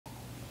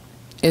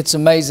it's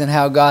amazing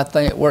how God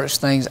works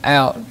things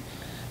out.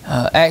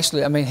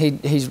 Actually, I mean,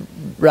 he's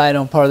right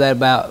on part of that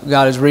about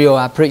God is real.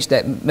 I preached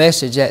that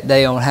message that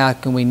day on how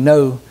can we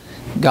know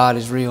God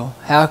is real.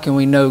 How can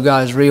we know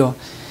God is real?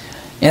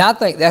 And I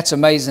think that's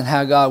amazing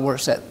how God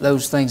works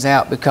those things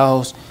out,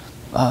 because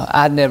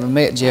I'd never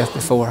met Jeff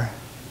before.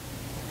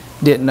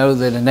 Didn't know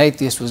that an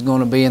atheist was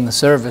going to be in the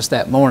service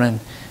that morning.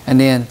 And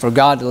then for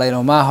God to lay it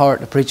on my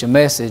heart to preach a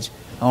message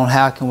on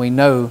how can we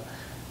know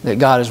that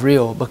God is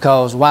real.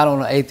 Because why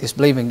don't an atheist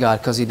believe in God?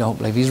 Because he don't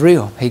believe He's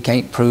real. He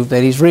can't prove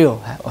that He's real.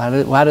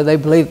 Why do they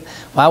believe?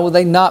 Why would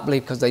they not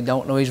believe? Because they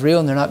don't know He's real,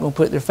 and they're not going to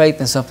put their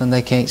faith in something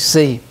they can't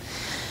see.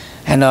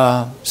 And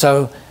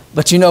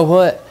but you know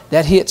what?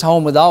 That hits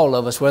home with all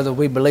of us, whether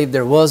we believe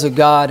there was a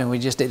God and we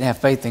just didn't have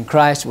faith in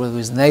Christ, whether we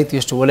was an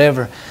atheist or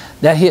whatever.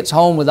 That hits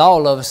home with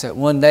all of us at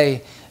one day,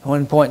 at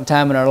one point in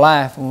time in our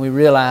life, when we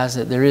realize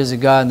that there is a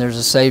God and there's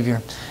a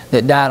Savior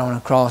that died on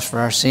a cross for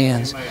our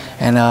sins. Amen.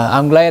 And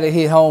I'm glad it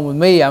hit home with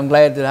me. I'm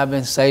glad that I've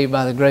been saved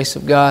by the grace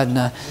of God.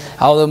 And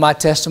although my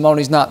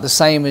testimony is not the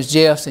same as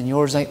Jeff's and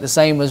yours ain't the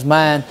same as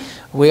mine,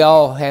 we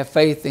all have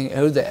faith in,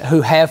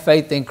 who have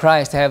faith in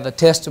Christ have a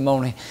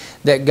testimony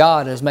that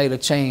God has made a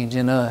change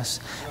in us.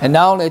 And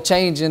not only a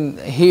change in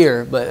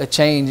here, but a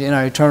change in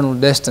our eternal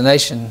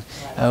destination.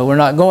 We're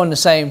not going the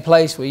same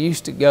place we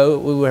used to go.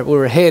 We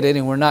were headed,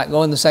 and we're not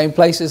going the same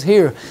places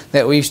here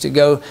that we used to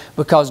go,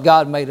 because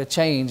God made a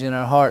change in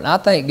our heart. And I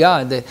thank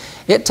God that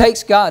it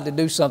takes God to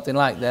do something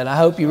like that. I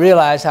hope you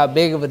realize how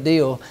big of a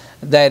deal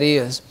that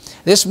is.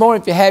 This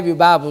morning, if you have your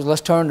Bibles,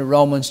 let's turn to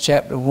Romans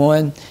chapter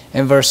 1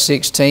 and verse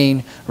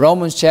 16.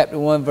 Romans chapter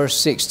 1 verse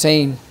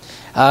 16.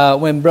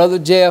 When Brother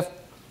Jeff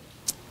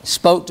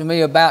spoke to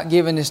me about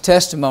giving his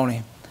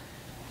testimony,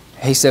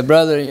 he said,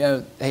 brother, you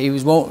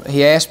know,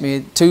 he asked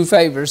me two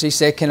favors. He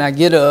said, can I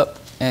get up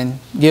and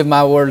give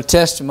my word of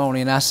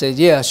testimony? And I said,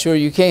 yeah, sure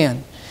you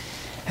can.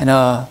 And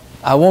I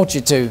want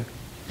you to.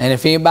 And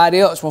if anybody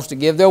else wants to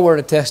give their word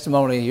of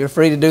testimony, you're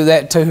free to do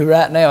that too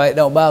right now. It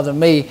don't bother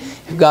me.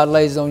 If God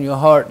lays it on your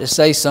heart to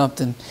say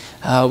something,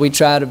 we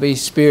try to be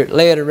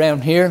Spirit-led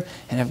around here.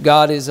 And if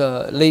God is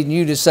leading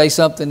you to say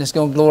something that's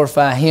going to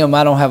glorify Him,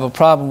 I don't have a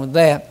problem with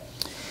that.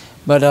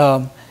 But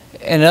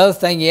another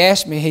thing he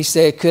asked me, he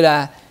said, could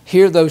I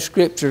hear those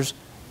scriptures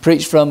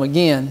preached from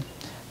again?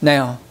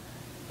 Now,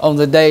 on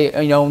the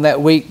day, you know, on that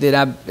week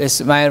that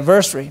it's my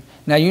anniversary.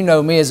 Now, you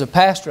know me as a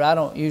pastor, I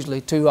don't usually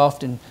too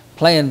often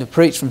plan to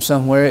preach from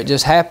somewhere. It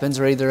just happens,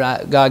 or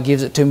either God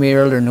gives it to me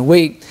earlier in the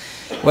week.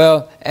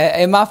 Well,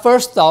 and my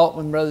first thought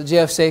when Brother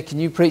Jeff said, can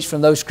you preach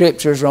from those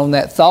scriptures, or on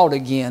that thought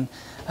again,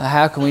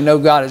 how can we know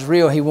God is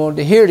real? He wanted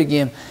to hear it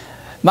again.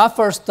 My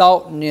first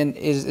thought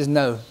is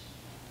no.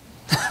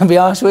 I'll be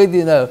honest with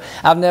you, no.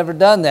 I've never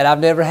done that. I've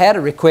never had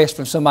a request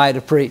from somebody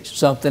to preach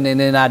something and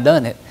then I've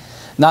done it.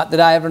 Not that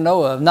I ever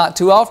know of. Not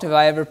too often have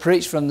I ever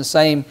preached from the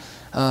same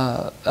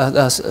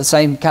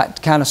same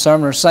kind of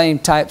sermon, or same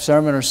type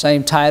sermon, or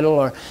same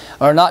title,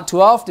 or not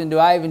too often do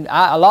I even,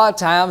 a lot of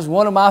times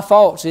one of my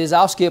faults is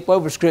I'll skip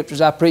over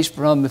scriptures I preached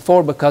from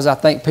before, because I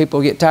think people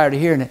get tired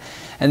of hearing it.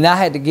 And I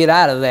had to get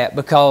out of that,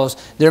 because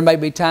there may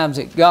be times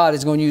that God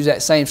is going to use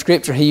that same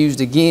scripture He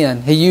used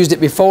again. He used it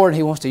before and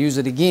He wants to use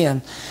it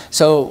again.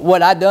 So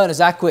what I done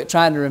is I quit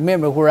trying to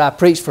remember where I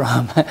preached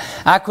from.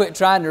 I quit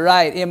trying to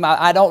write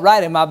I don't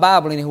write in my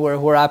Bible anywhere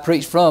where I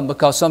preach from,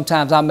 because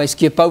sometimes I may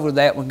skip over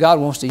that when God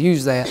wants to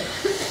use that.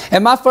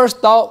 And my first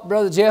thought,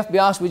 Brother Jeff, to be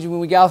honest with you, when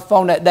we got off the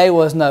phone that day,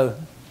 was no.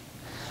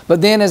 But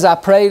then as I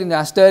prayed and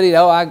I studied,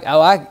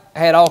 I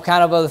had all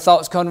kind of other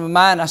thoughts come to my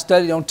mind. I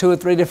studied on 2 or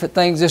 3 different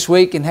things this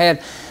week, and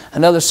had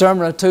another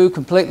sermon or two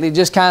completely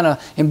just kind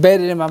of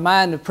embedded in my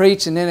mind to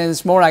preach. And then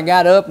this morning I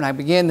got up and I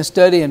began to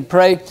study and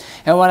pray.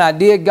 And when I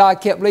did, God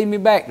kept leading me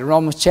back to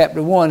Romans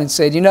chapter 1 and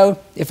said, you know,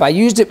 if I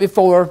used it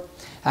before,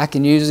 I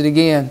can use it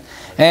again.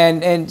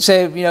 And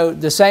said, you know,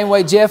 the same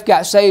way Jeff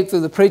got saved through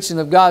the preaching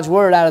of God's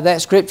Word out of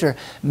that Scripture,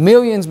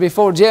 millions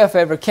before Jeff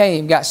ever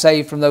came got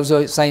saved from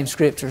those same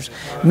Scriptures.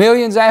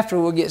 Millions after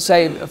will get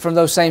saved from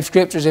those same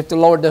Scriptures if the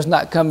Lord does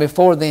not come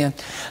before then.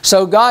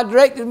 So God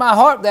directed my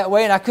heart that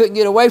way, and I couldn't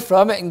get away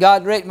from it. And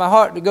God directed my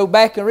heart to go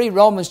back and read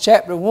Romans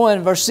chapter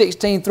 1, verse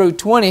 16 through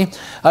 20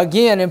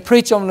 again, and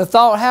preach on the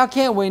thought, how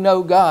can we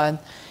know God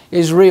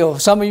is real?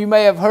 Some of you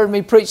may have heard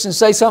me preach and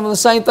say some of the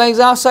same things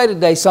I'll say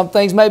today. Some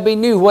things may be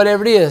new,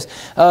 whatever it is.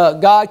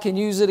 God can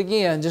use it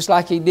again, just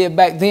like He did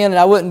back then, and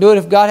I wouldn't do it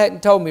if God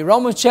hadn't told me.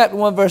 Romans chapter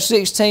 1 verse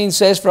 16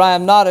 says, for I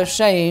am not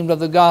ashamed of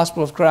the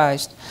gospel of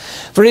Christ.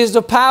 For it is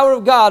the power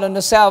of God unto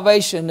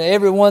salvation to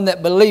everyone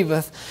that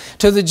believeth,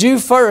 to the Jew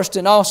first,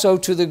 and also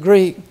to the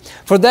Greek.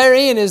 For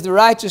therein is the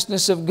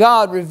righteousness of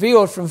God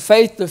revealed from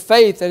faith to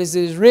faith, as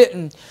it is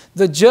written,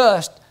 the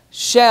just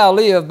shall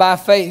live by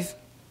faith.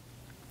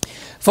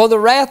 For the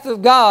wrath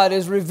of God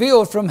is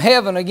revealed from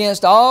heaven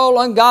against all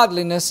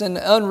ungodliness and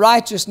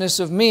unrighteousness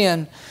of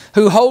men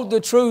who hold the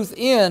truth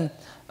in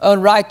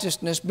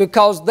unrighteousness,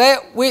 because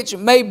that which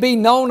may be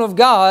known of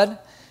God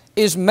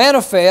is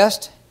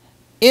manifest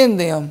in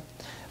them.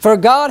 For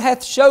God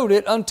hath showed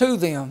it unto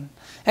them.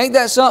 Ain't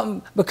that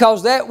something?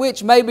 Because that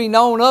which may be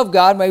known of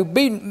God, may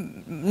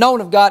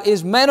known of God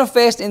is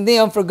manifest in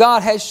them, for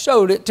God has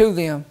showed it to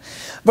them.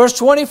 Verse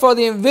 20, for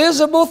the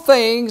invisible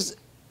things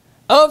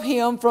of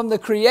Him from the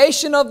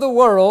creation of the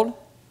world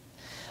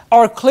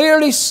are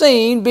clearly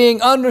seen,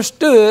 being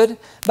understood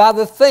by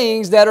the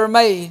things that are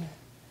made,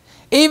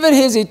 even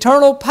His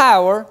eternal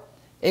power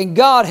and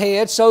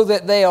Godhead, so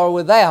that they are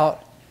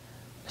without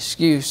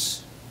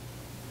excuse.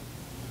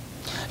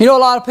 You know, a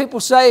lot of people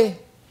say,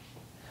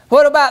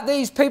 what about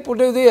these people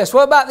do this?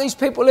 What about these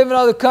people live in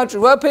other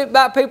countries? What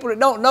about people that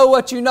don't know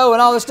what you know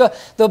and all this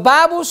stuff? The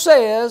Bible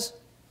says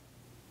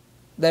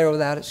they're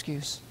without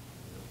excuse.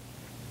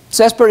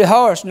 So that's pretty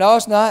harsh. No,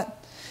 it's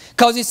not.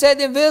 Because He said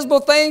the invisible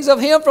things of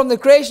Him from the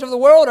creation of the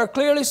world are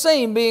clearly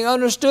seen, being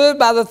understood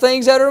by the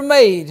things that are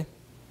made,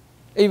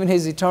 even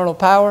His eternal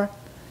power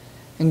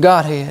and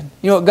Godhead.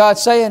 You know what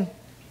God's saying?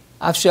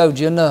 I've showed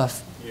you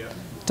enough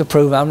to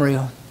prove I'm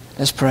real.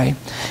 Let's pray.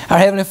 Our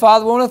Heavenly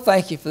Father, we want to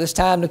thank You for this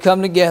time to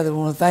come together. We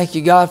want to thank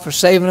You, God, for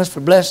saving us, for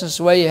blessing us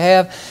the way You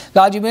have.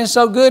 God, You've been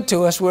so good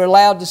to us. We're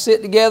allowed to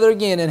sit together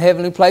again in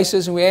heavenly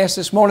places, and we ask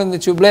this morning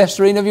that You'll bless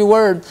the reading of Your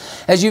Word.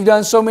 As You've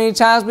done so many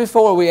times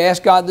before, we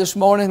ask, God, this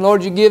morning,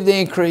 Lord, You give the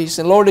increase,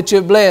 and Lord, that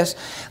You bless.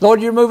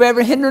 Lord, You remove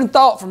every hindering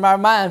thought from our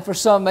mind. For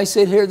some may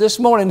sit here this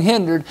morning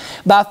hindered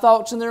by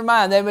thoughts in their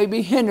mind. They may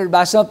be hindered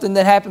by something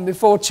that happened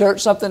before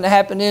church, something that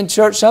happened in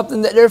church,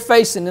 something that they're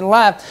facing in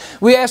life.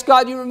 We ask,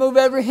 God, You remove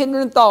every hindering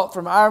thought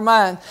from our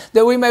mind,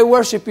 that we may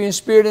worship You in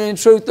spirit and in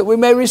truth, that we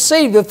may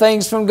receive the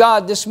things from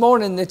God this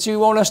morning that You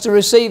want us to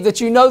receive,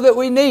 that You know that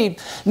we need.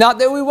 Not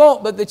that we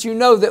want, but that You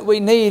know that we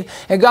need.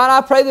 And God,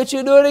 I pray that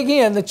You'll do it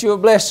again, that You'll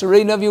bless the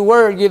reading of Your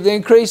Word, give the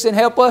increase, and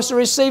help us to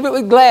receive it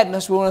with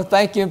gladness. We want to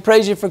thank You and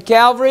praise You for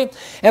Calvary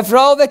and for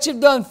all that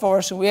You've done for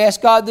us. And we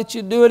ask, God, that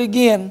You do it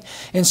again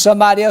in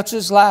somebody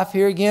else's life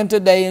here again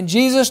today. In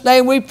Jesus'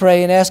 name we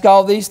pray and ask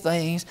all these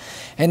things.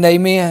 And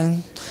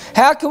amen.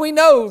 How can we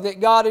know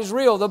that God is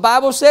real? The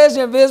Bible says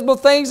the invisible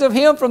things of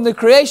Him from the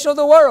creation of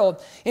the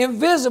world.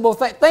 Invisible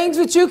things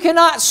that you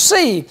cannot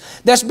see,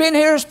 that's been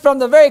here from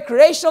the very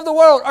creation of the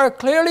world, are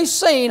clearly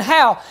seen.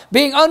 How?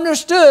 Being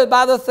understood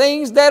by the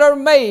things that are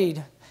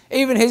made,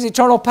 even His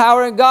eternal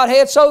power and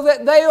Godhead, so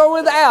that they are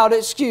without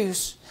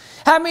excuse.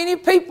 How many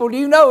people do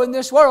you know in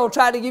this world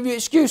try to give you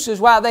excuses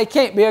why they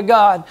can't be a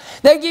God?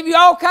 They give you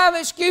all kinds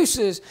of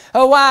excuses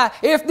of why,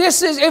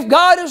 if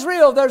God is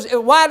real,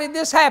 why did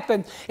this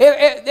happen?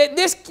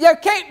 There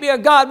can't be a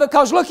God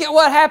because look at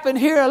what happened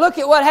here, and look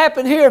at what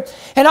happened here,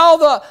 and all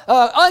the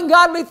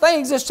ungodly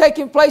things that's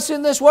taking place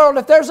in this world.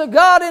 If there's a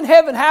God in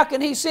heaven, how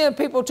can He send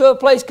people to a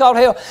place called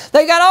hell?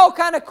 They got all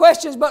kinds of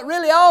questions, but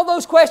really all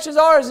those questions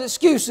are as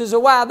excuses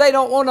of why they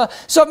don't want to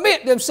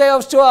submit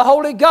themselves to a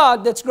holy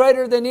God that's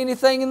greater than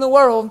anything in the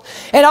world.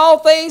 And all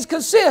things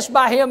consist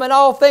by Him, and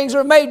all things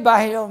are made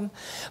by Him.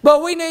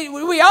 But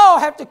we all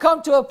have to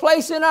come to a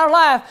place in our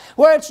life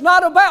where it's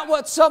not about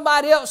what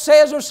somebody else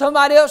says or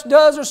somebody else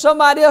does or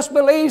somebody else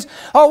believes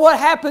or what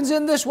happens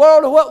in this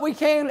world or what we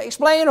can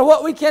explain or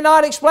what we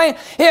cannot explain.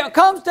 It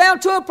comes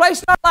down to a place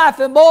in our life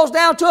and boils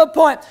down to a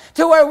point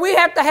to where we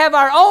have to have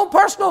our own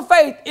personal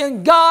faith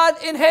in God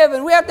in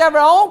heaven. We have to have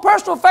our own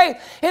personal faith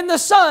in the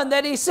Son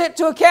that He sent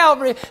to a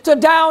Calvary to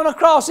die on a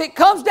cross. It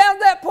comes down to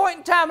that point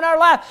in time in our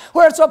life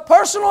where it's a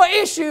personal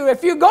issue.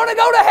 If you're going to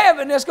go to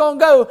heaven, it's going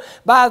to go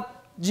by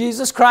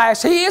Jesus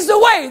Christ. He is the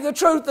way, the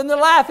truth, and the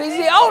life. He's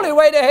the only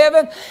way to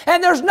heaven,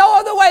 and there's no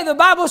other way. The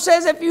Bible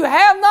says if you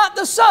have not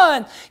the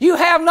Son, you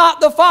have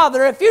not the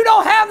Father. If you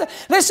don't have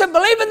listen,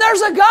 believing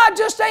there's a God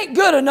just ain't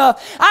good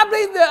enough.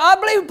 I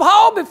believe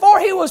Paul,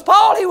 before he was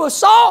Paul, he was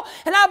Saul,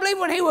 and I believe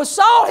when he was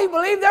Saul, he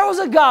believed there was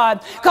a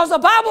God, because the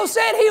Bible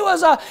said he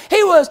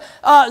was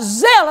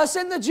zealous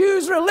in the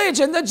Jews'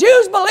 religion. The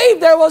Jews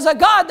believed there was a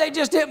God, they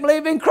just didn't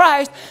believe in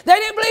Christ. They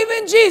didn't believe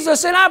in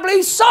Jesus, and I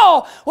believe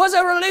Saul was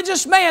a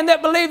religious man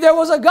that believed there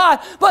was a God.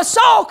 But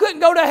Saul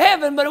couldn't go to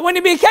heaven, but when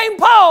he became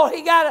Paul,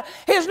 he got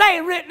his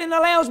name written in the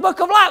Lamb's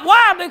Book of Life.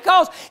 Why?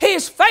 Because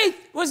his faith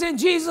was in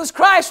Jesus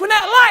Christ. When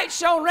that light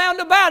shone round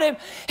about him,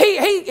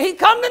 he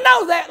come to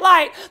know that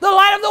light, the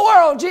light of the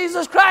world,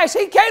 Jesus Christ.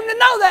 He came to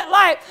know that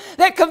light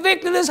that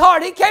convicted his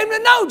heart. He came to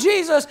know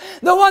Jesus,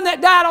 the one that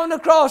died on the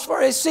cross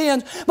for his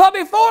sins. But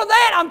before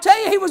that, I'm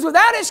telling you, he was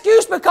without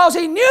excuse because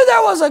he knew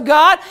there was a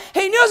God.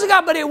 He knew there was a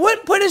God, but he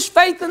wouldn't put his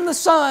faith in the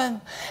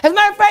Son. As a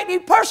matter of fact, he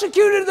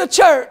persecuted the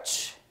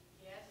church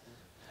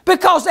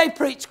because they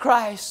preached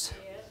Christ.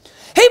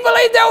 He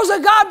believed there was a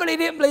God, but he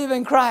didn't believe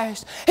in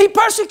Christ. He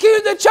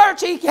persecuted the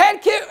church. He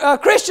had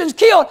Christians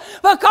killed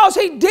because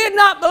he did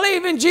not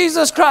believe in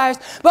Jesus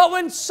Christ. But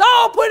when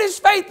Saul put his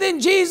faith in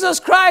Jesus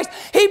Christ,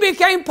 he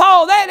became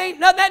Paul.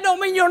 That don't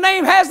mean your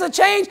name has to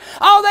change.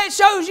 All that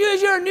shows you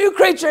is you're a new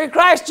creature in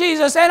Christ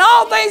Jesus, and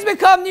all things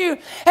become new.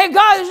 And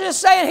God is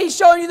just saying, He's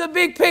showing you the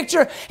big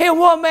picture in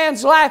one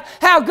man's life,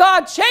 how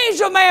God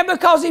changed a man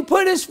because he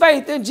put his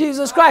faith in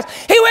Jesus Christ.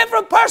 He went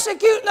from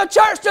persecuting the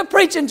church to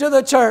preaching to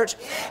the church.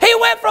 He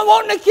went from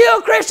wanting to kill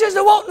Christians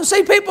to wanting to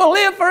see people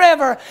live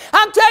forever.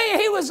 I'm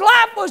telling you, his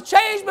life was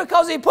changed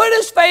because he put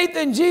his faith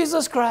in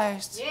Jesus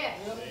Christ. Yeah.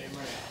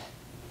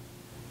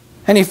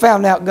 And he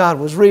found out God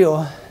was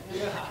real.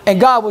 And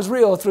God was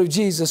real through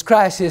Jesus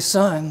Christ, His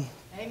Son.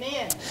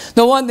 Amen.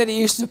 The one that He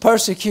used to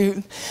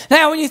persecute.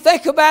 Now, when you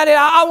think about it,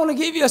 I want to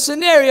give you a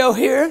scenario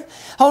here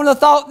on the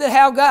thought that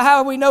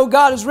how we know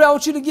God is real. I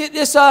want you to get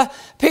this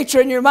picture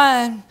in your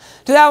mind.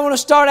 Today, I want to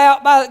start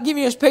out by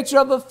giving you a picture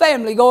of a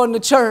family going to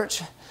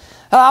church.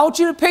 I want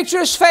you to picture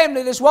this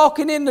family that's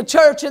walking into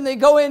church, and they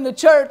go into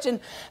church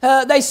and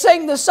they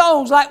sing the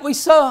songs like we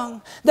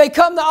sung. They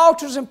come to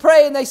altars and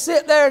pray, and they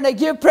sit there and they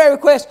give prayer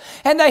requests,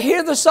 and they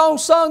hear the song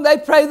sung, they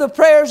pray the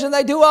prayers, and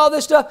they do all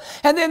this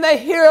stuff. And then they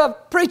hear a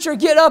preacher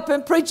get up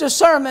and preach a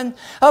sermon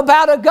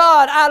about a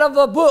God out of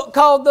a book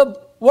called the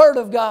Word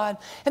of God.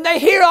 And they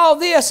hear all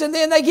this, and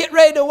then they get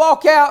ready to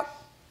walk out.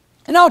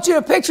 And I want you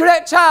to picture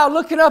that child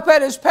looking up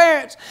at his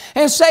parents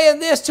and saying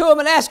this to them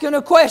and asking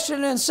a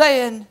question and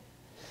saying,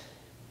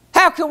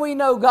 how can we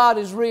know God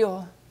is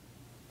real?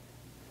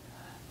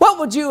 What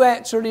would you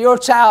answer to your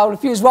child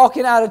if he was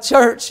walking out of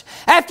church?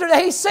 After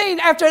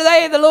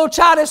the little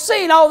child has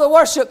seen all the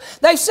worship,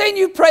 they've seen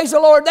you praise the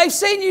Lord, they've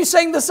seen you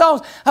sing the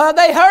songs,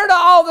 they heard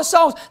all the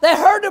songs, they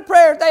heard the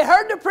prayers, they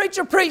heard the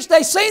preacher preach,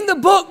 they've seen the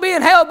book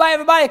being held by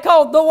everybody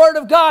called the Word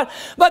of God.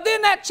 But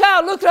then that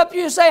child looks up at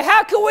you and say,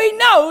 how can we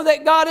know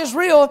that God is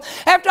real?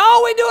 After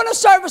all, we do in a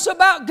service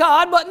about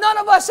God, but none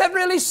of us have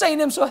really seen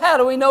Him, so how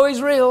do we know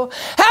He's real?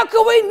 How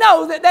can we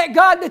know that that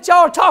God that y'all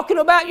are talking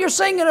about, you're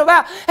singing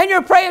about, and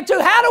you're praying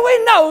to, how do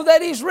we know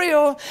that He's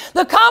real?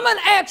 The common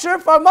answer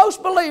for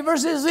most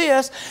believers is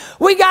this: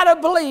 we got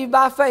to believe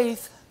by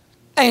faith.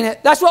 Ain't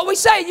it? That's what we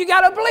say. You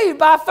got to believe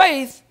by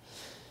faith.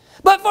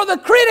 But for the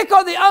critic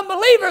or the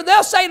unbeliever,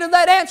 they'll say to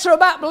that answer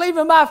about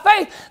believing by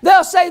faith,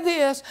 they'll say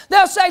this.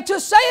 They'll say,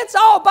 to say it's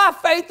all by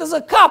faith is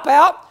a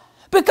cop-out,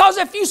 because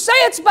if you say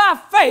it's by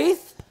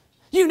faith,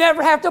 you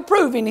never have to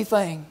prove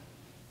anything.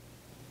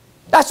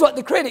 That's what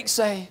the critics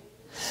say.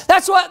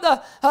 That's what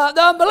the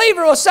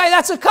unbeliever will say.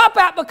 That's a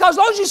cop-out, because as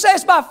long as you say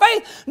it's by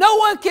faith, no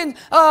one can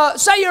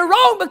say you're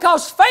wrong,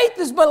 because faith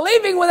is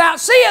believing without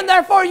seeing.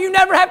 Therefore, you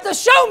never have to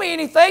show me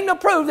anything to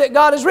prove that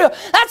God is real.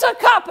 That's a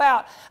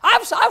cop-out.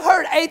 I've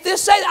heard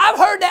atheists say that. I've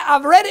heard that.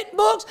 I've read it in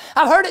books.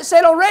 I've heard it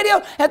said on radio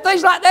and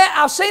things like that.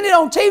 I've seen it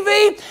on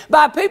TV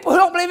by people who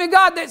don't believe in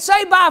God that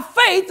say by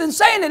faith, and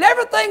saying that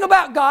everything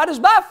about God is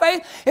by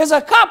faith is a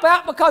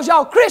cop-out, because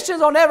y'all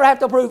Christians will never have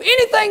to prove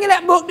anything in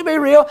that book to be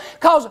real,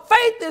 because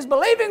faith is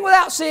believing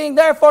without seeing.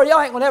 Therefore,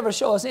 y'all ain't going to ever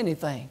show us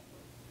anything.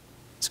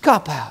 It's a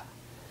cop-out.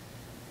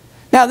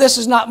 Now, this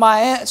is not my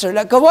answer,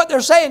 because what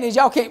they're saying is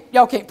y'all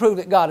can't prove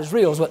that God is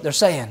real is what they're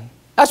saying.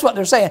 That's what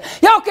they're saying.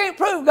 Y'all can't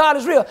prove God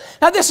is real.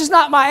 Now, this is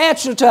not my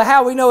answer to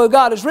how we know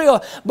God is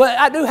real, but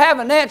I do have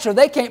an answer.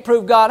 They can't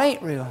prove God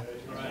ain't real.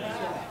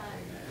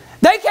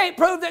 They can't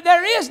prove that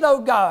there is no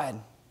God.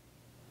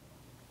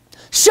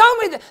 Show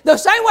me the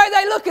same way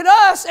they look at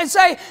us and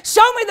say,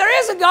 show me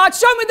there is a God,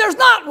 show me there's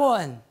not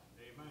one.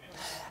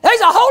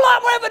 There's a whole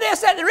lot more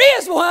evidence that there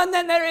is one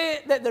than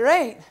that there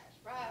ain't.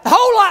 A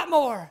whole lot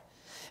more.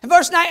 In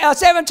verse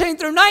 17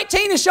 through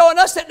 19 is showing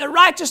us that the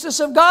righteousness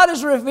of God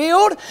is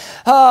revealed,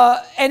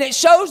 and it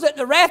shows that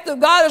the wrath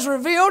of God is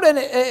revealed, and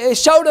it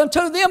showed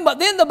unto them. But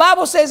then the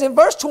Bible says in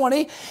verse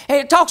 20, and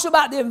it talks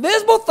about the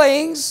invisible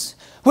things,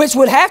 which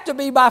would have to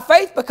be by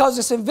faith because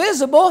it's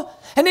invisible.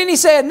 And then he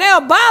said, now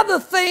by the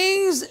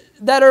things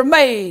that are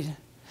made.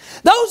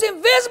 Those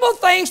invisible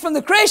things from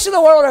the creation of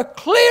the world are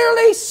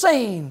clearly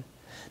seen.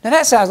 Now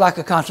that sounds like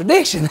a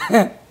contradiction,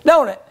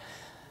 don't it?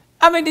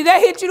 I mean, did that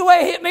hit you the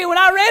way it hit me when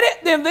I read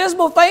it? The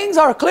invisible things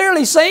are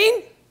clearly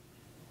seen.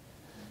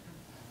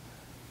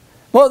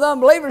 Well, the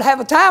unbeliever would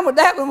have a time with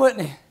that one,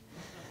 wouldn't he?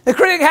 The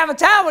critic would have a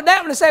time with that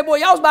one and say, boy,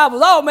 y'all's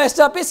Bible's all messed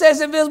up. It says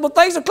invisible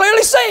things are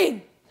clearly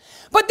seen.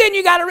 But then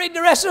you got to read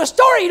the rest of the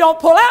story. You don't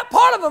pull out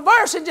part of a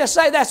verse and just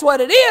say that's what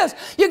it is.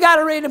 You got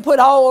to read and put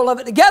all of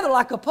it together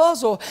like a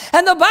puzzle.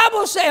 And the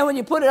Bible is saying when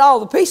you put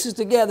all the pieces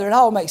together, it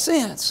all makes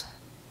sense.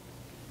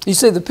 You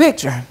see the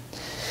picture.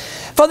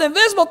 For the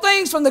invisible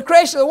things from the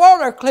creation of the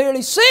world are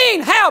clearly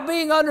seen, how?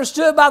 Being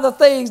understood by the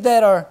things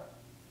that are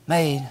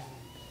made.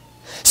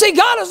 See,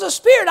 God is a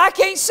spirit. I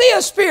can't see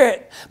a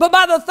spirit. But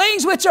by the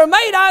things which are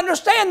made, I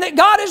understand that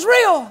God is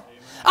real.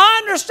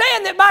 I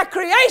understand that by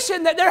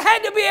creation, that there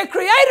had to be a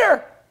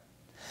creator.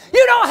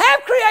 You don't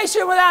have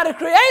creation without a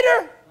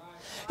creator.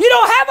 You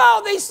don't have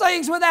all these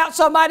things without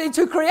somebody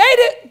to create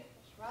it.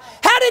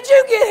 How did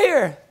you get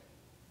here?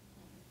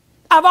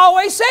 I've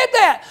always said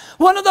that.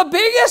 One of the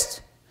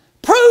biggest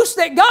proofs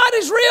that God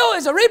is real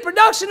is a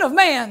reproduction of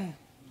man.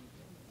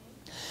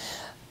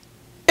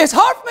 It's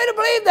hard for me to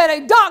believe that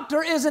a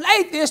doctor is an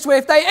atheist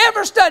if they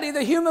ever study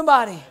the human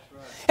body.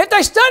 If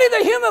they study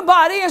the human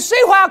body and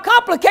see how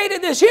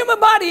complicated this human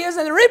body is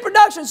and the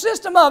reproduction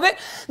system of it,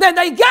 then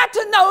they got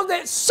to know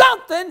that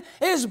something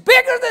is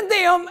bigger than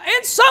them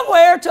and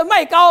somewhere to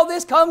make all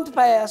this come to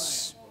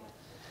pass.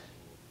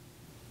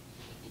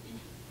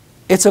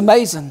 It's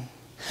amazing.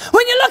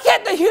 When you look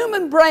at the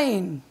human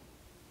brain,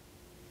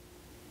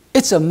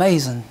 it's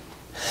amazing.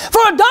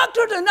 For a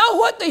doctor to know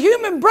what the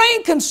human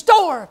brain can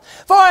store.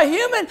 For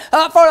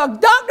a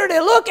doctor to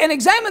look and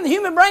examine the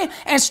human brain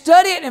and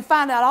study it and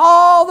find out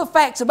all the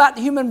facts about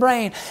the human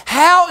brain.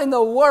 How in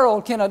the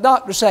world can a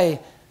doctor say,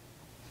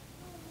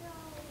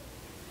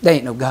 there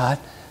ain't no God?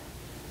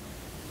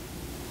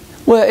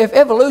 Well, if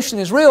evolution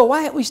is real,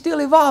 why aren't we still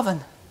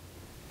evolving?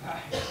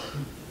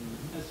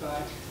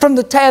 From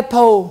the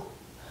tadpole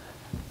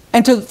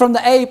and from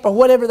the ape or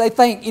whatever they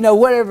think,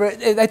 whatever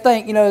they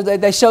think,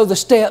 they show the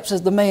steps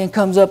as the man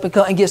comes up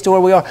and gets to where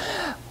we are.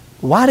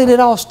 Why did it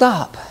all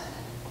stop?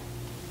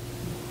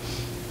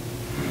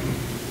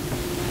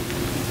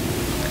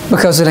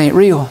 Because it ain't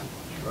real.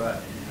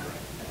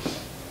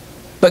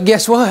 But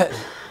guess what?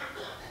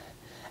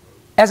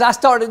 As I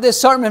started this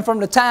sermon, from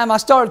the time I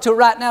started to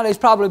right now, there's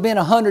probably been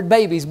 100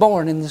 babies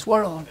born in this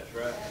world.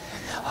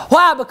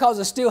 Why? Because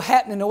it's still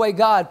happening the way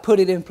God put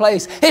it in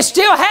place. It's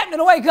still happening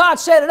the way God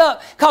set it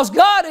up. Because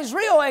God is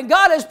real and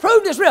God has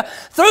proved it's real.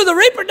 Through the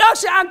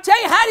reproduction, I'm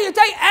telling you, how do you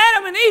take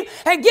Adam and Eve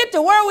and get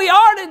to where we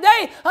are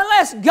today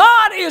unless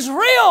God is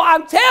real?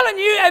 I'm telling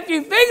you, if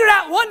you figure it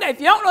out one day, if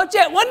you don't know it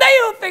yet, one day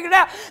you'll figure it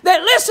out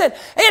that, listen,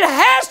 it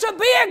has to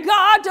be a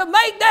God to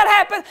make that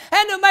happen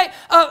and to make,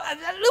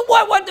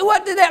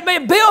 what did that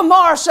mean? Bill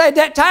Maher said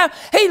that time,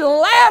 he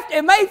laughed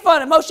and made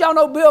fun of. Most of y'all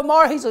know Bill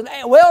Maher. He's a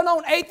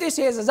well-known atheist.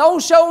 He has his own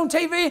show on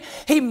TV.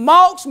 He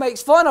mocks,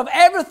 makes fun of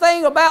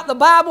everything about the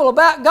Bible,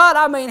 about God.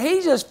 I mean,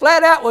 he just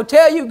flat out will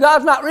tell you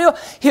God's not real.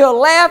 He'll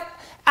laugh.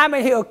 I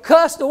mean, he'll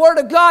cuss the Word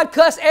of God,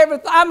 cuss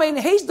everything. I mean,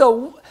 he's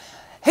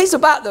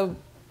about the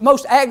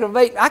most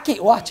aggravating. I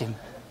can't watch him.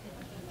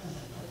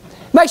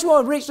 Makes you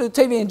want to reach through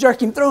the TV and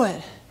jerk him through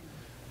it.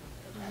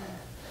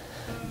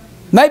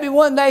 Maybe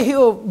one day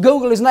he'll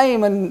Google his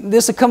name and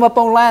this will come up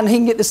online and he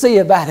can get to see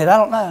about it. I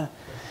don't know.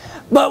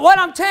 But what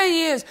I'm telling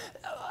you is,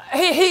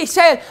 he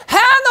said, how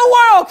in the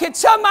world could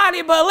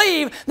somebody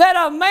believe that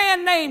a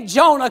man named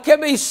Jonah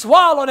could be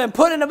swallowed and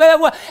put in the belly of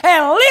a whale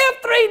and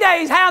live 3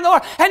 days? How in the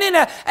world?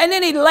 And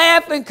then he'd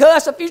laugh and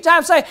cuss a few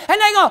times, say, and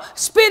they're going to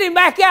spit him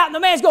back out and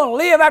the man's going to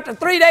live after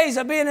 3 days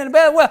of being in the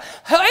belly of a whale.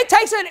 It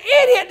takes an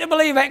idiot to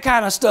believe that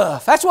kind of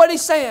stuff. That's what he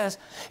says.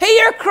 Hey,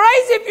 you're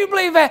crazy if you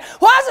believe that.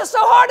 Why is it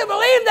so hard to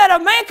believe that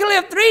a man can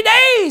live 3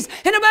 days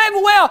in the belly of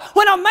a whale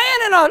when a man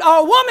and a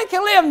woman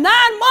can live 9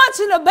 months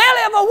in the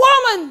belly of a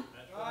woman?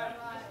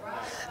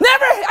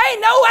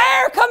 Ain't no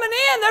air coming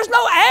in. There's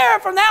no air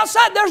from the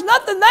outside. There's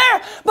nothing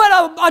there.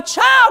 But a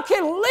child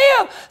can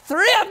live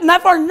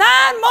for 9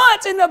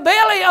 months in the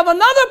belly of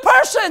another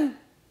person.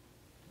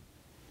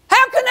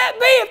 How can that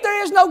be if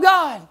there is no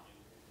God?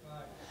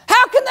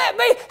 How can that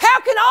be? How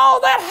can all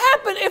that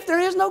happen if there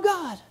is no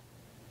God?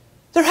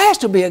 There has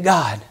to be a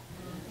God.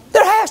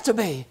 There has to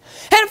be.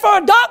 And for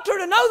a doctor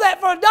to know that,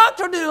 for a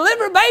doctor to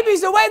deliver babies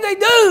the way they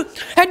do,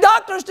 and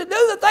doctors to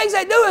do the things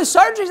they do and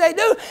surgeries they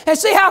do, and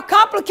see how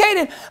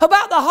complicated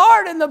about the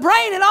heart and the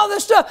brain and all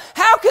this stuff,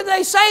 how can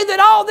they say that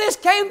all this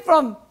came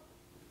from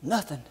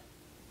nothing?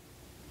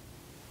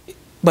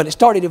 But it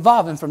started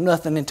evolving from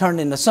nothing and turned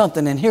into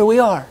something, and here we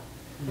are.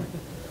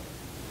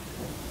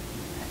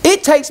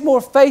 It takes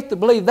more faith to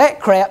believe that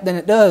crap than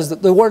it does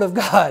the Word of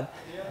God.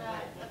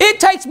 It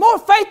takes more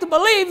faith to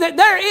believe that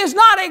there is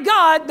not a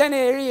God than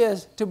there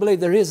is to believe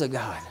there is a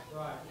God.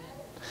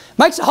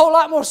 Makes a whole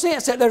lot more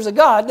sense that there's a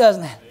God,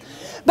 doesn't it?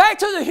 Back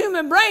to the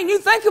human brain, you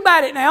think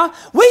about it now.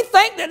 We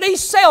think that these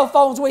cell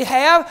phones we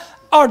have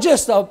are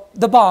just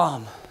the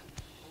bomb.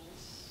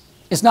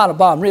 It's not a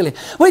bomb, really.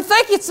 We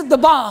think it's the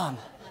bomb.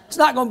 It's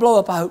not going to blow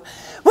up, I hope.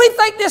 We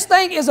think this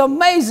thing is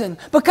amazing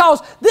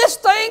because this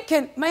thing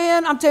can,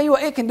 man, I'm telling you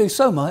what, it can do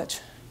so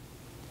much.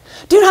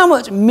 Do you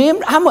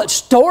know how much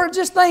storage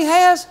this thing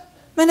has?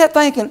 Man, that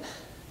thing can,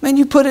 man,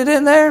 you put it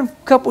in there, a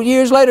couple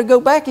years later, go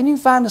back and you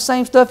find the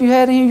same stuff you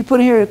had in here you put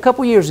in here a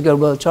couple years ago,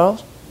 Brother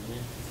Charles.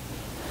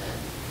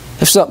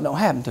 If something don't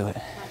happen to it.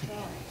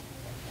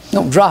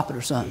 Don't drop it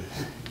or something.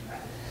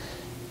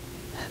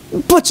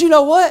 But you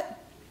know what?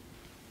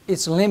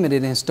 It's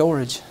limited in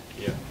storage.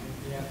 Yeah.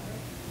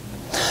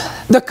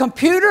 The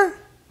computer,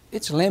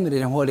 it's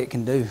limited in what it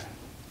can do.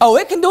 Oh,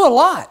 it can do a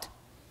lot.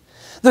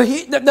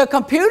 The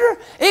computer,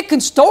 it can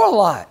store a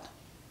lot.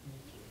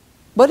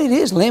 But it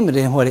is limited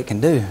in what it can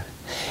do.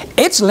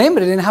 It's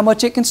limited in how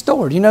much it can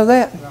store. Do you know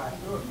that?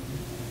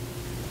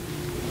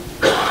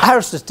 I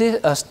heard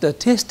a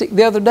statistic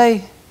the other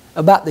day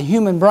about the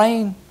human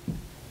brain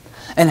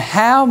and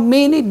how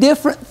many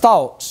different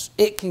thoughts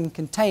it can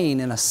contain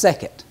in a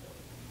second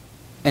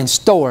and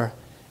store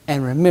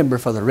and remember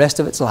for the rest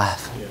of its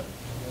life.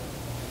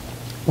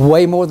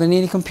 Way more than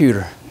any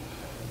computer.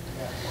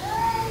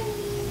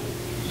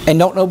 And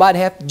don't nobody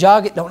have to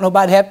jog it. Don't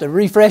nobody have to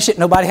refresh it.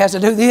 Nobody has to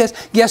do this.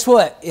 Guess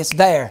what? It's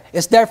there.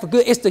 It's there for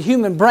good. It's the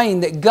human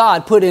brain that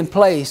God put in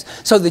place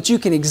so that you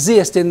can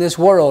exist in this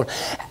world.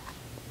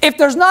 If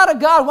there's not a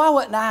God, why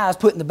wasn't eyes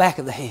put in the back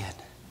of the head?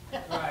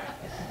 Right.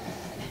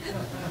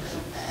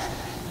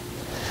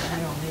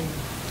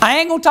 I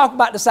ain't going to talk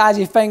about the size of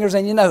your fingers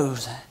and your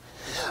nose.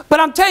 But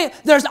I'm telling you,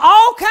 there's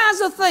all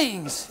kinds of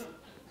things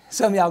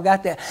Some of y'all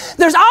got that.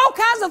 There's all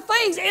kinds of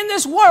things in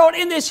this world,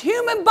 in this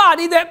human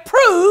body, that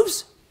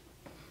proves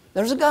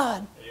there's a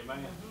God.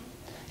 Amen.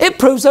 It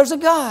proves there's a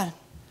God.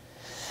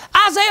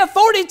 Isaiah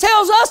 40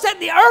 tells us that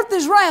the earth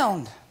is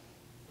round.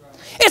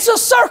 It's a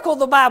circle,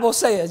 the Bible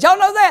says. Y'all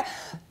know that?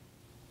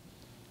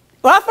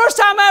 Well, the first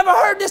time I ever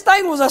heard this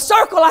thing was a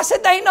circle, I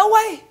said, there ain't no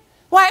way.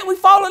 Why ain't we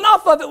falling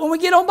off of it when we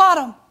get on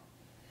bottom?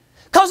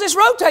 Because it's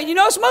rotating. You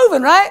know it's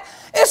moving, right?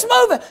 It's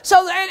moving.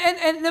 So,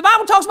 and the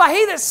Bible talks about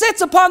he that sits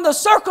upon the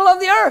circle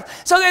of the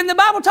earth. So then the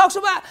Bible talks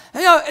about,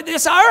 you know,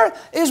 this earth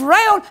is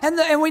round,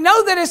 and we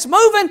know that it's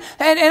moving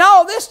and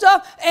all this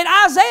stuff. And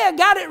Isaiah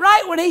got it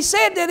right when he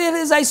said that it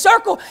is a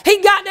circle.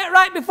 He got that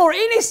right before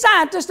any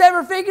scientist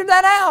ever figured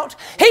that out.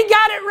 He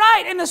got it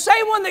right. And the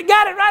same one that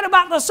got it right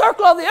about the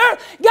circle of the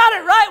earth got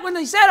it right when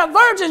he said, a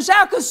virgin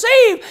shall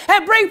conceive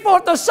and bring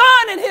forth a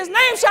son, and his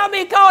name shall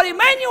be called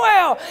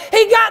Emmanuel.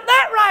 He got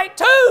that right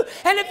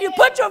too. And if you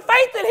put your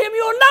faith in him,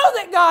 you'll know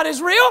that God is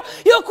real.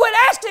 You'll quit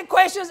asking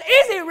questions,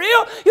 is he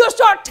real? You'll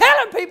start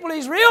telling people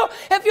he's real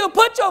if you'll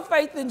put your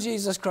faith in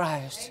Jesus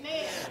Christ.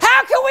 Amen.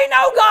 How can we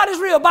know God is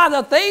real? By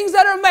the things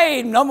that are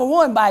made. Number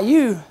one, by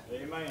you.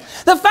 Amen.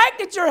 The fact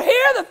that you're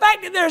here, the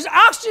fact that there's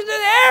oxygen in the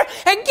air,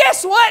 and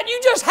guess what? You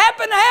just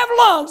happen to have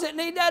lungs that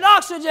need that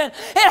oxygen. It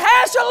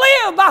has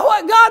to live by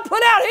what God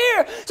put out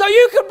here so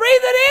you can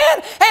breathe it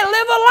in and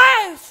live a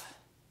life.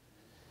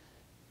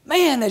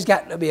 Man, there's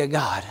got to be a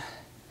God.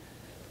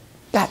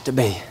 Got to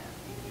be.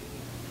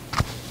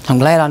 I'm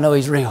glad I know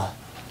he's real.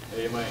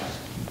 Amen.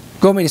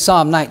 Go with me to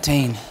Psalm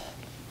 19.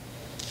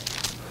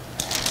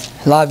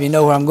 A lot of you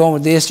know where I'm going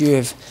with this.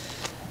 You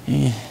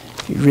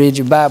read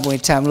your Bible any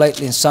time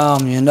lately in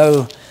Psalm, you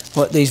know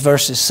what these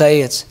verses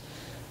say. It's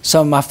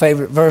some of my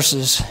favorite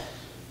verses.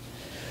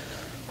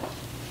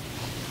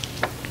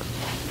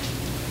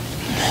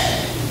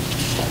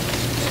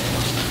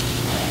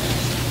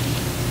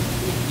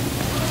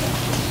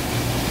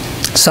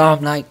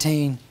 Psalm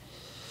 19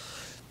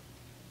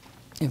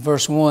 in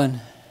verse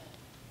 1.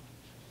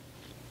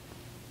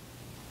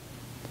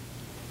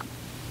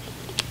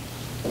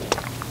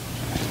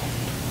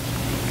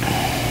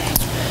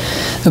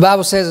 The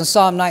Bible says in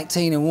Psalm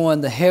 19 and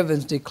 1, the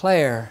heavens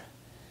declare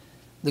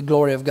the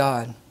glory of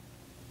God,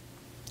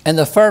 and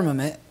the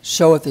firmament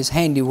showeth his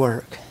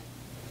handiwork.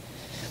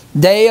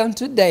 Day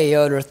unto day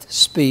uttereth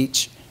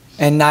speech,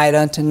 and night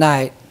unto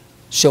night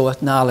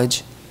showeth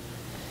knowledge.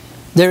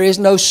 There is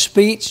no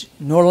speech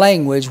nor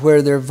language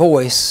where their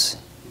voice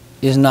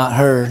is not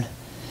heard.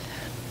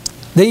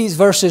 These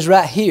verses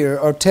right here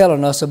are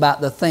telling us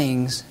about the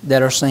things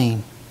that are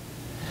seen,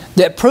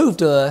 that prove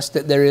to us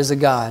that there is a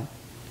God.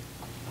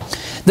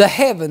 The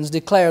heavens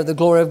declare the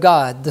glory of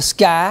God. The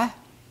sky,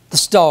 the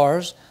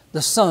stars,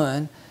 the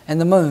sun, and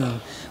the moon,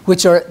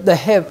 which are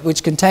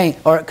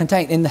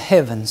contained in the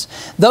heavens.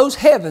 Those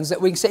heavens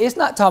that we can see, it's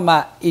not talking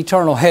about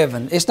eternal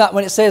heaven. It's not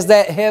when it says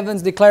that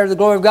heavens declare the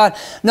glory of God.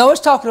 No, it's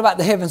talking about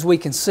the heavens we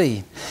can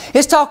see.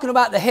 It's talking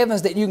about the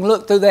heavens that you can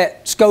look through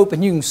that scope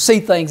and you can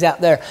see things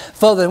out there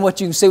further than what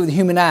you can see with the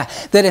human eye.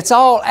 That it's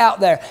all out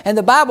there. And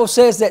the Bible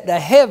says that the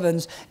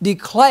heavens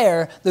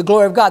declare the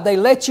glory of God. They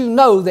let you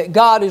know that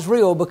God is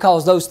real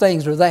because those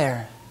things are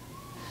there.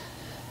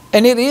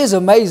 And it is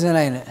amazing,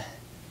 ain't it?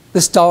 The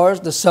stars,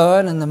 the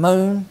sun, and the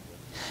moon.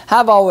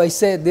 I've always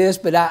said this,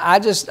 but I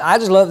just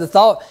love the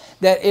thought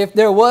that if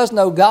there was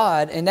no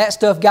God and that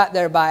stuff got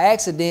there by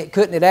accident,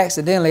 couldn't it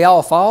accidentally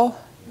all fall?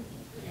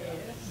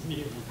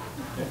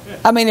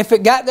 I mean, if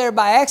it got there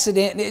by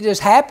accident and it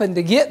just happened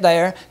to get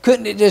there,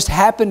 couldn't it just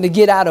happen to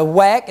get out of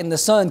whack and the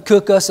sun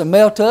cook us and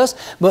melt us?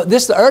 But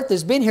the earth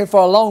has been here for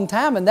a long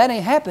time and that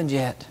ain't happened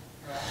yet.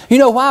 You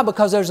know why?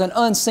 Because there's an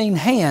unseen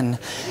hand.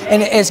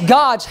 And it's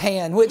God's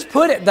hand which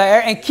put it there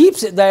and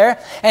keeps it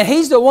there. And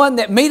He's the one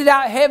that meted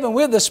out heaven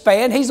with the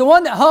span. He's the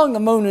one that hung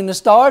the moon and the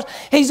stars.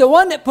 He's the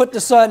one that put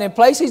the sun in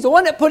place. He's the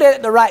one that put it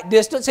at the right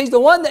distance. He's the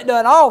one that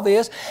done all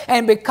this.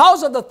 And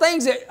because of the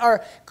things that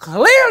are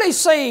clearly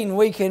seen,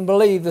 we can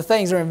believe the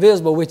things that are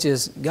invisible, which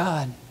is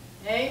God.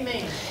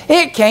 Amen.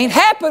 It can't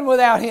happen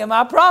without Him,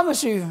 I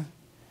promise you.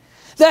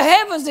 The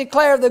heavens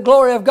declare the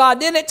glory of God.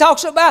 Then it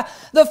talks about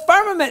the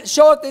firmament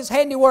showeth his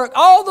handiwork.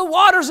 All the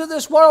waters of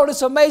this world,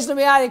 it's amazing to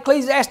me out in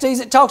Ecclesiastes,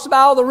 it talks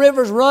about all the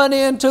rivers run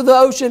into the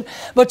ocean,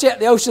 but yet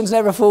the ocean's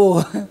never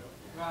full.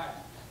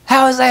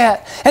 How is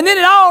that? And then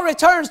it all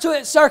returns to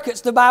its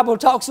circuits. The Bible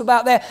talks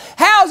about that.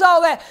 How's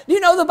all that?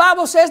 You know, the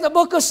Bible says in the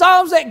book of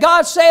Psalms that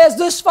God says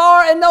this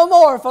far and no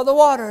more for the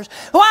waters.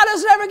 Why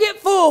does it ever get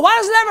full? Why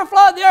does it ever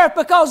flood the earth?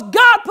 Because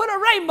God put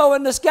a rainbow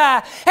in the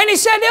sky. And He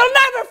said it'll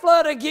never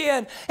flood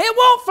again. It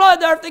won't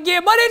flood the earth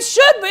again. But it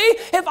should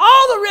be if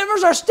all the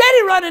rivers are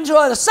steady running to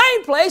the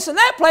same place and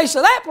that place to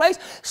that place.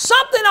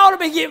 Something ought to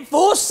be getting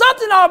full.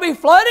 Something ought to be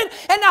flooded.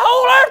 And the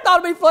whole earth ought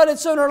to be flooded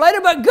sooner or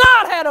later. But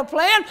God had a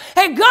plan.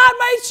 And God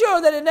made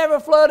sure that it never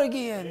flood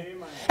again.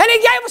 Amen. And He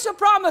gave us a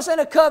promise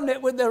and a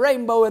covenant with the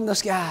rainbow in the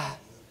sky.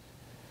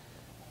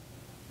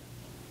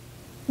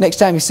 Next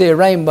time you see a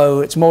rainbow,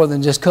 it's more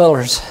than just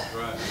colors.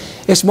 Right.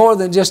 It's more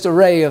than just a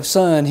ray of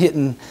sun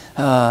hitting,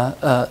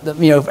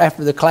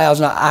 after the clouds.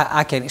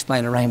 I can't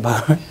explain a rainbow.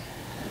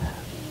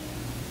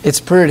 It's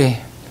pretty,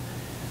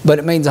 but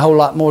it means a whole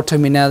lot more to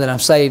me now that I'm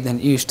saved than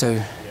it used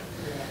to.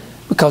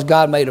 Because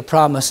God made a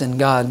promise and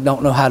God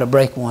don't know how to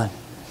break one.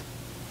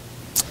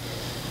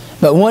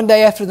 But one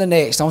day after the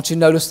next, don't you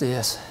notice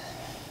this?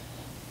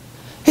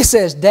 It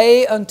says,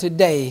 day unto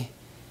day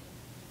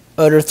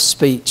uttereth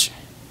speech,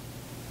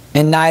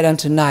 and night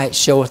unto night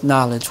showeth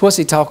knowledge. What's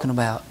he talking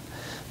about?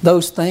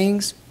 Those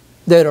things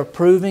that are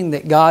proving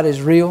that God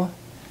is real.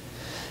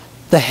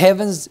 The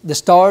heavens, the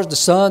stars, the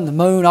sun, the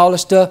moon, all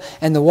this stuff,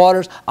 and the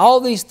waters,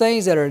 all these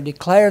things that are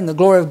declaring the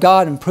glory of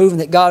God and proving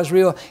that God is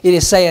real, it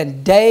is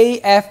saying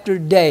day after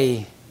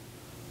day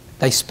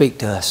they speak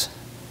to us.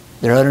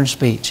 They're uttering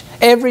speech.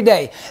 Every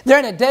day. There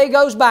ain't a day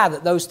goes by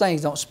that those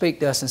things don't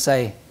speak to us and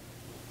say,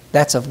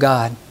 that's of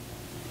God.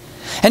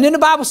 And then the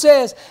Bible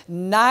says,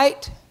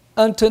 night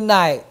unto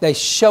night they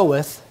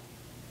showeth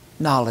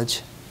knowledge.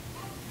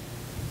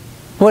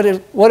 What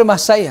am I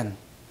saying?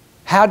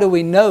 How do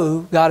we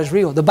know God is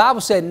real? The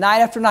Bible said night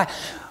after night,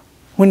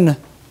 when it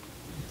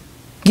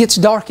gets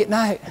dark at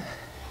night,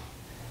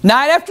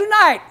 night after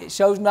night, it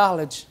shows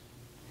knowledge.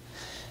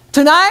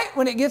 Tonight,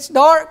 when it gets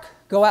dark,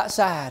 go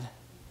outside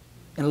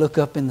and look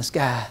up in the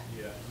sky.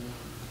 Yeah.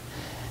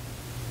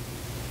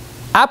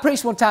 I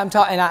preached one time,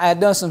 and I had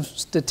done some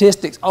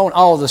statistics on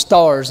all the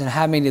stars and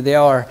how many there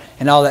are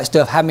and all that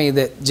stuff, how many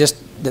that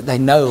they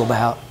know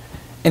about.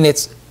 And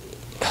it's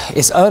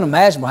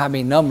unimaginable how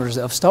many numbers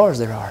of stars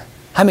there are.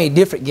 How many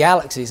different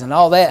galaxies and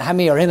all that. How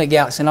many are in a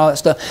galaxy and all that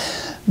stuff.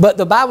 But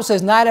the Bible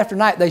says night after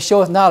night they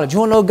showeth knowledge. You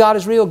want to know God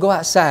is real? Go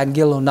outside and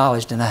get a little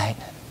knowledge tonight.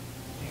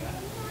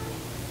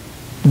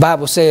 The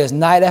Bible says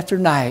night after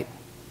night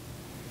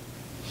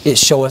it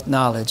showeth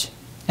knowledge.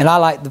 And I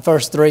like the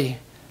verse 3.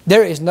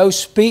 There is no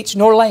speech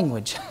nor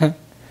language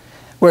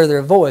where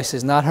their voice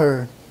is not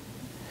heard.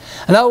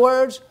 In other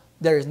words,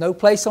 there is no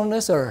place on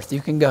this earth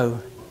you can go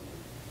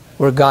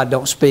where God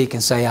don't speak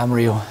and say, I'm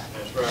real.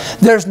 Right.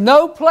 There's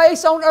no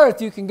place on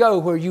earth you can go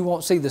where you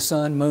won't see the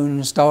sun, moon,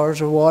 and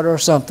stars or water or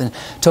something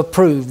to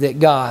prove that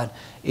God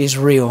is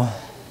real.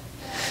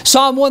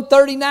 Psalm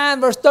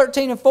 139 verse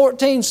 13 and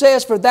 14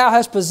 says, for thou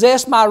hast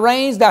possessed my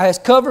reins, thou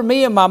hast covered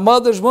me in my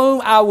mother's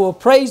womb. I will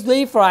praise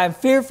thee, for I am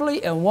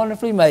fearfully and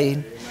wonderfully made.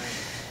 Amen.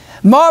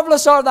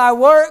 Marvelous are thy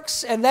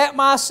works, and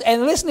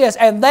listen to this,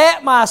 and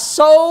that my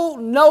soul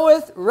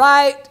knoweth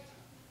right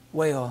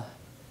well.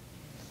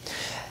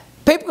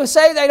 People can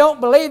say they don't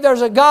believe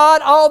there's a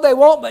God all they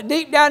want, but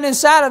deep down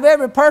inside of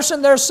every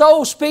person, their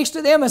soul speaks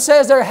to them and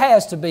says there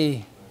has to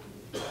be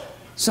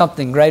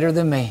something greater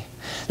than me.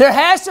 There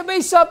has to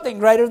be something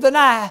greater than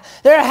I.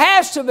 There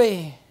has to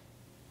be.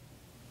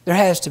 There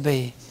has to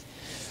be.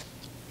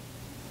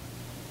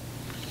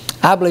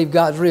 I believe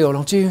God's real,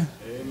 don't you?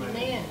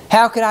 Amen.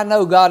 How can I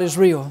know God is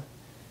real?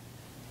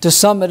 To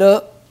sum it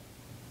up,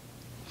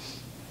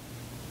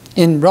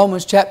 in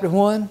Romans chapter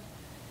 1,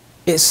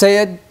 it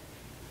said,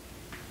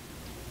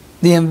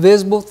 the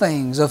invisible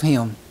things of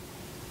Him.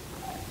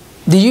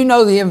 Do you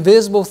know the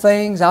invisible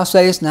things? I'll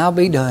say this and I'll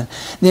be done.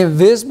 The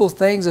invisible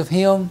things of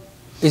Him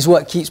is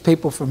what keeps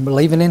people from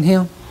believing in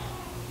Him.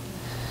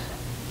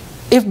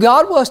 If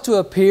God was to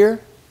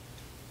appear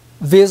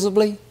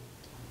visibly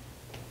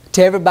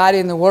to everybody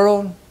in the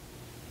world,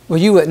 well,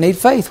 you wouldn't need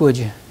faith, would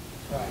you?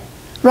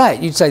 Right.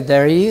 You'd say,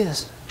 there He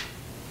is.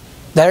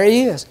 There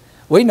He is.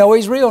 We know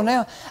He's real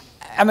now.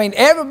 I mean,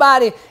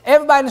 everybody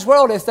in this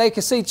world, if they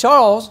could see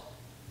Charles,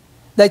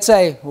 they'd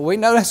say, well, we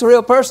know that's a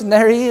real person.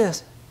 There he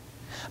is.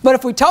 But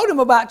if we told them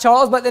about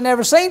Charles, but they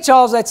never seen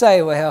Charles, they'd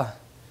say, well,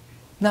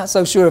 not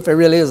so sure if there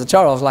really is a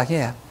Charles. Like,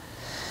 yeah.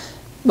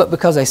 But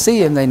because they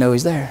see him, they know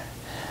he's there.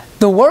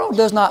 The world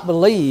does not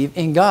believe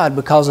in God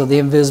because of the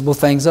invisible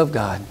things of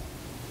God.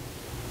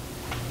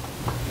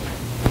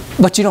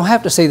 But you don't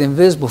have to see the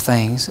invisible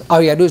things.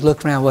 All you got to do is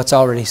look around what's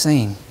already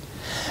seen.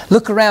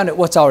 Look around at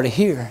what's already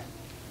here.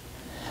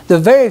 The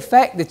very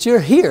fact that you're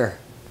here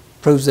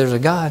proves there's a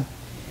God.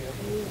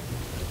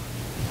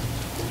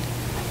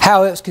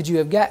 How else could you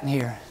have gotten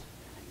here?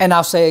 And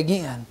I'll say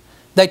again,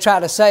 they try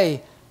to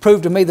say,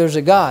 prove to me there's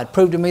a God.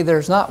 Prove to me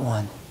there's not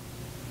one.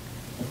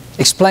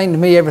 Explain to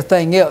me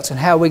everything else and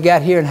how we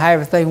got here and how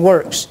everything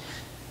works.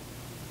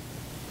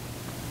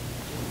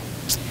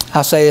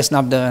 I'll say this and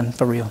I'm done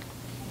for real.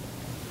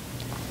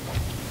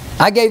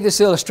 I gave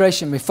this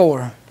illustration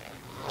before,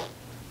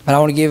 but I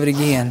want to give it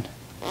again.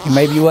 And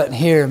maybe you wasn't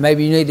here.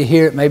 Maybe you need to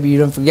hear it. Maybe you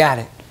done forgot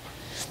it.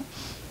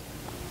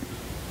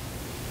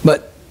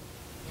 But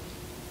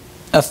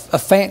a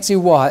fancy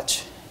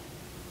watch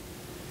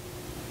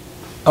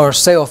or a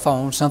cell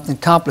phone, something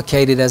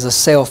complicated as a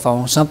cell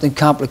phone, something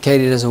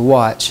complicated as a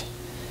watch,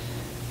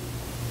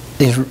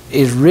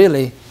 is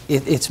really,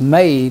 it's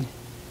made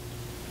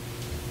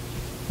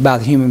by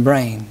the human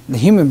brain. The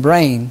human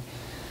brain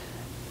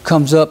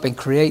comes up and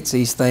creates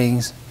these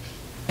things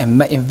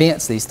and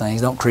invents these things.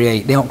 They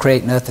don't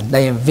create nothing.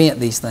 They invent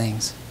these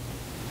things.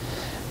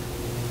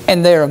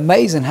 And they're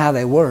amazing how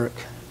they work.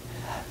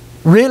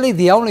 Really,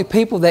 the only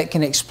people that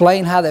can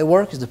explain how they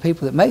work is the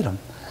people that made them.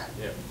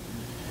 Yeah.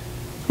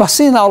 Well,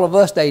 send all of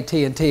us to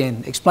AT&T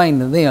and explain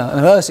to them,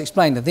 and us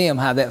explain to them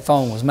how that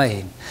phone was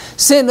made.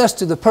 Send us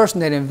to the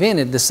person that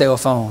invented the cell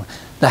phone,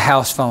 the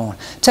house phone.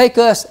 Take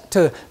us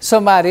to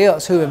somebody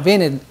else who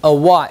invented a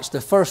watch, the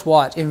first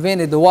watch,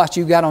 invented the watch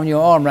you got on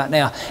your arm right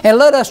now. And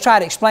let us try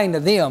to explain to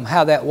them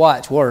how that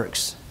watch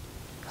works.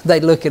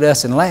 They'd look at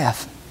us and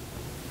laugh.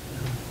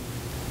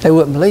 They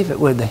wouldn't believe it,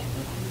 would they?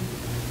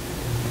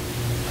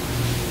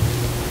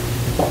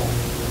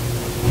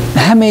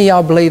 How many of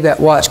y'all believe that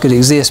watch could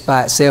exist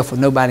by itself with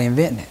nobody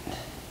inventing it?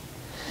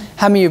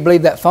 How many of you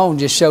believe that phone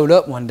just showed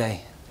up one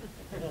day?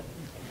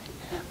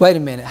 Wait a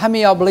minute. How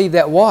many of y'all believe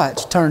that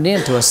watch turned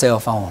into a cell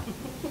phone?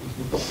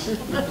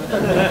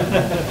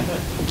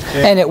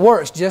 And it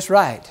works just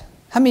right.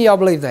 How many of y'all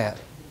believe that?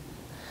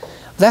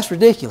 That's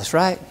ridiculous,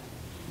 right?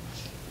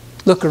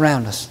 Look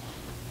around us.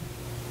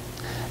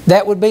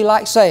 That would be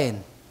like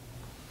saying,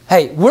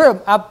 hey,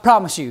 I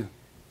promise you,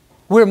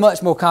 we're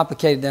much more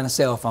complicated than a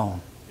cell phone.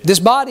 This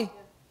body,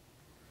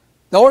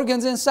 the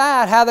organs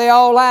inside, how they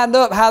all lined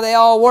up, how they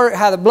all work,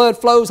 how the blood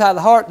flows, how the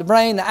heart, the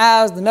brain, the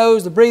eyes, the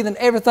nose, the breathing,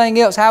 everything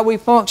else, how we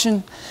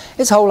function,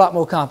 it's a whole lot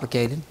more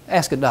complicated.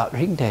 Ask a doctor,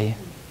 he can tell you.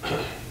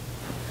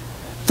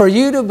 For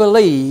you to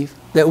believe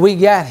that we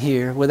got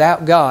here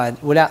without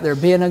God, without there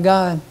being a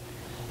God,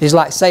 is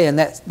like saying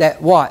that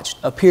watch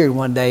appeared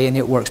one day and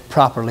it works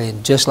properly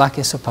and just like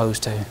it's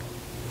supposed to.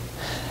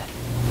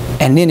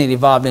 And then it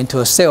evolved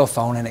into a cell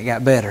phone and it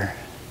got better.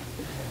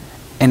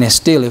 And it's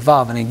still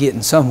evolving and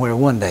getting somewhere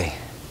one day.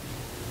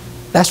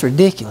 That's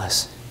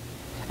ridiculous.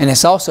 And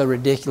it's also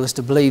ridiculous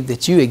to believe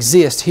that you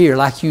exist here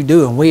like you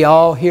do and we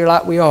all here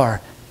like we are.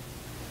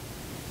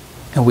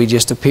 And we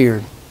just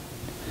appeared.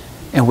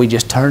 And we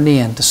just turned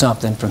into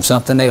something from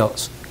something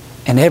else.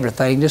 And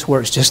everything just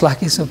works just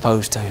like it's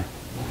supposed to.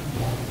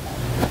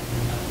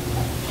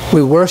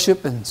 We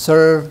worship and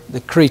serve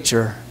the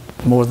creature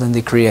more than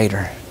the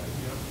Creator.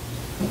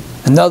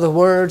 In other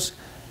words,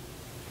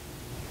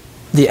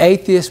 the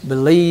atheist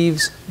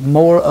believes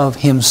more of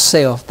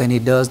himself than he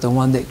does the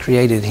one that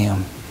created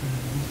him.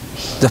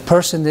 The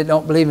person that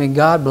don't believe in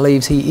God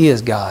believes he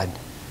is God.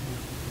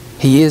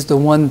 He is the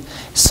one,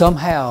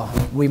 somehow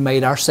we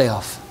made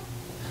ourselves.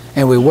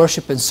 And we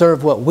worship and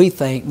serve what we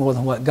think more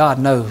than what God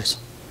knows.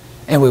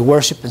 And we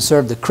worship and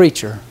serve the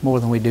creature more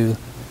than we do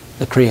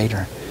the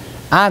Creator.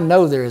 I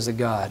know there is a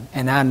God,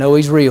 and I know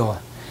He's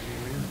real.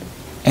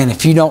 And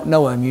if you don't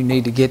know Him, you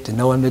need to get to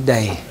know Him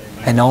today.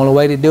 And the only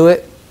way to do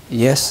it,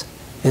 yes,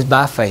 is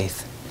by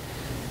faith.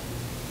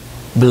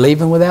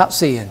 Believing without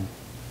seeing.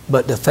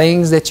 But the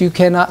things that you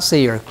cannot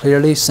see are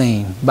clearly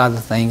seen by the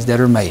things that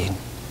are made.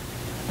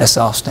 Let's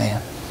all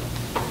stand.